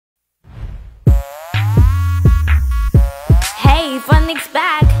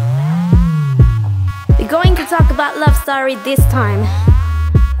talk about love story this time.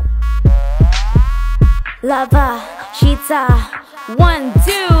 Lava, Shita, 1,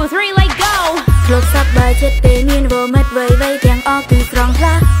 2, 3, let go. ធ្លាប់សប្បាយចិត្តពេលមានវមិត្តវ័យទាំងអស់គឺស្រងខ្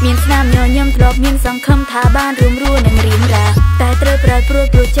លះមានស្នាមញញឹមធ្លាប់មានសង្ឃឹមថាបានរួមរស់នឹងរៀងរាតែត្រូវប្រែប្រួល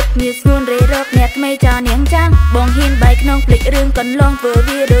ព្រោះចិត្តមានស្នួនរេរកអ្នកថ្មីចោលនាងចាំងបងហ៊ានបែកក្នុងភ្លេចរឿងកន្លងធ្វើ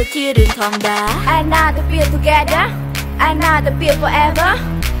វាដូចជារឿងធម្មតា And now to be together and now to be forever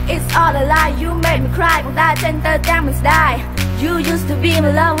it's all a lie you made me cry បងតាចេញទៅតាមមិនស្ដាយ You used to be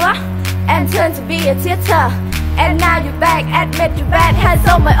my lover and turned to be a teacher And now you're back, admit you're bad Hands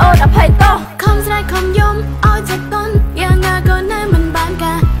on my own អភ័យទោសខំស្រែកខំយំឲ្យចិត្តតន់យ៉ាងណាក៏នៅមិនបាន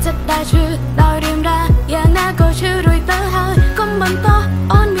ការចិត្តដែលឈឺដោយរៀងរាយ៉ាងណាក៏ឈឺរួយទៅហើយកុំបន្ត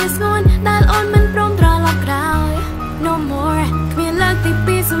អូនមានស្ងួនដែលអូនមិនព្រមត្រឡប់ក្រោយ No more គ្មានលើកទី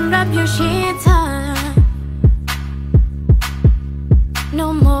ពីរសម្រាប់ your shit No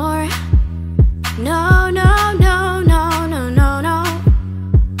more No no no no no no no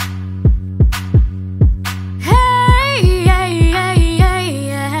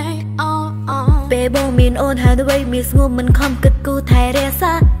បងមានអូនហើយទៅមានស្ងួមមិនខំគិតគូថែរក្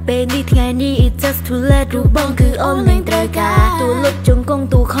សាពេលនេះថ្ងៃនេះ it's just too late រូបបងគឺអូនលែងត្រូវការទូលុបជង្គង់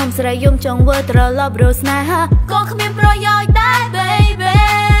ទូខំស្រែកយំចង់វើត្រឡប់រស់ស្នេហាក៏គ្មានប្រយោជន៍ដែរ baby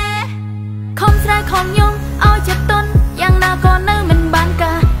ខំស្រែកខំយំឲ្យចិត្តទន់យ៉ាងណាក៏នៅមិនបាន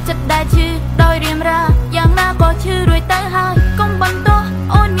ការចិត្តដែលឈឺដោយរៀងរាយ៉ាងណាក៏ឈឺរួយទៅហើយកុំបន្ត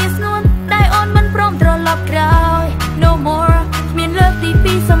អូនមានស្ងួនដែលអូនមិនព្រមត្រឡប់ក្រោយ No more គ្មានលើកទី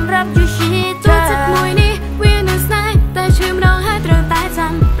ពីរសម្រាប់ you shitមួយនេះវានៅស្នេហ៍តែឈឺម្ដងហើយត្រូវតែ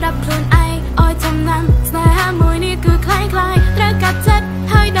ចាំប្រាប់ខ្លួនឯងឲ្យចំណាំស្នេហាមួយនេះគឺคล้ายត្រូវកាត់ចិត្ត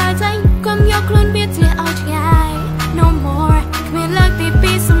ហើយដើរចេញកុំយកខ្លួនវាជាឲ្យឆ្ងាយ No more គ្មានលើកទី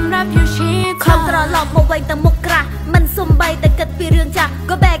ពីរសម្រាប់ you shit ខំត្រឡប់មកវិញទៅមុខក្រាស់មិនសំបីតែគិតពីរឿងចាស់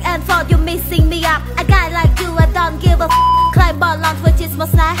Go back and forth you missing me up I got like you I don't give a ខ្លាយបលឡងធ្វើជាស្មោះ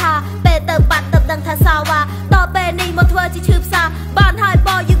ស្នេហាពេលទៅបាត់ទៅដឹងថាសាវ៉ាដល់ពេលនេះមកធ្វើជាឈឺផ្សាបានហើយប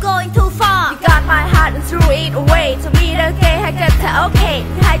ង you going too far You got my heart and threw it away to be okay ហើយគិតថា okay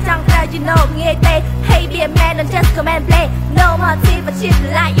ហើយចង់តែ you know ងាយទេ Hey be a man and just come and play No more tea but shit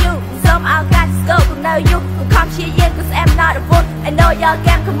like you Some out got to go to know you ខំព្យាយាម cause I'm not a fool I know your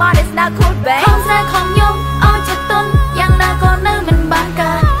game come on it's not cool babe ខំស្រែកខំយំឲ្យចិត្តទន់យ៉ាងណាក៏នៅមិនបាន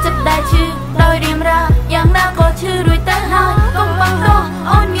ការចិត្តដែលឈឺដោយរៀងរាយ៉ាងណាក៏ឈឺរួយទៅហើយកុំបន្ត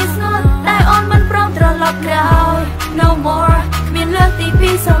អូនមានស្ងួនដែលអូនមិនព្រមត្រឡប់ក្រោយ No more គ្មានលើកទីពី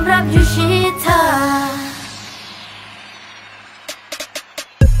រសម្រាប់ you shit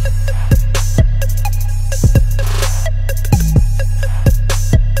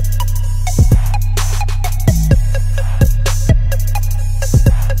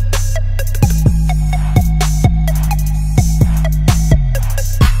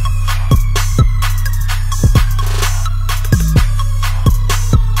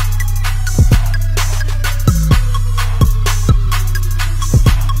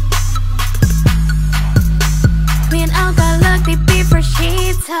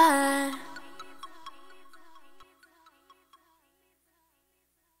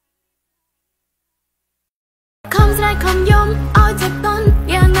ខំស្រែកខំយំឲ្យចិត្តទន់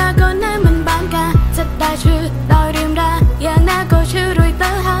យ៉ាងណាក៏នៅមិនបានការចិត្តដែលឈឺដោយរៀងរាយ៉ាងណាក៏ឈឺរួយទៅ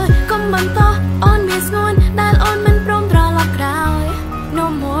ហើយកុំបន្តអូនមានស្ងួនដែលអូនមិនព្រមត្រឡប់ក្រោយ No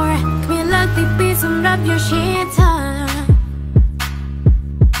more គ្មានលើកទីពីរសម្រាប់ your shit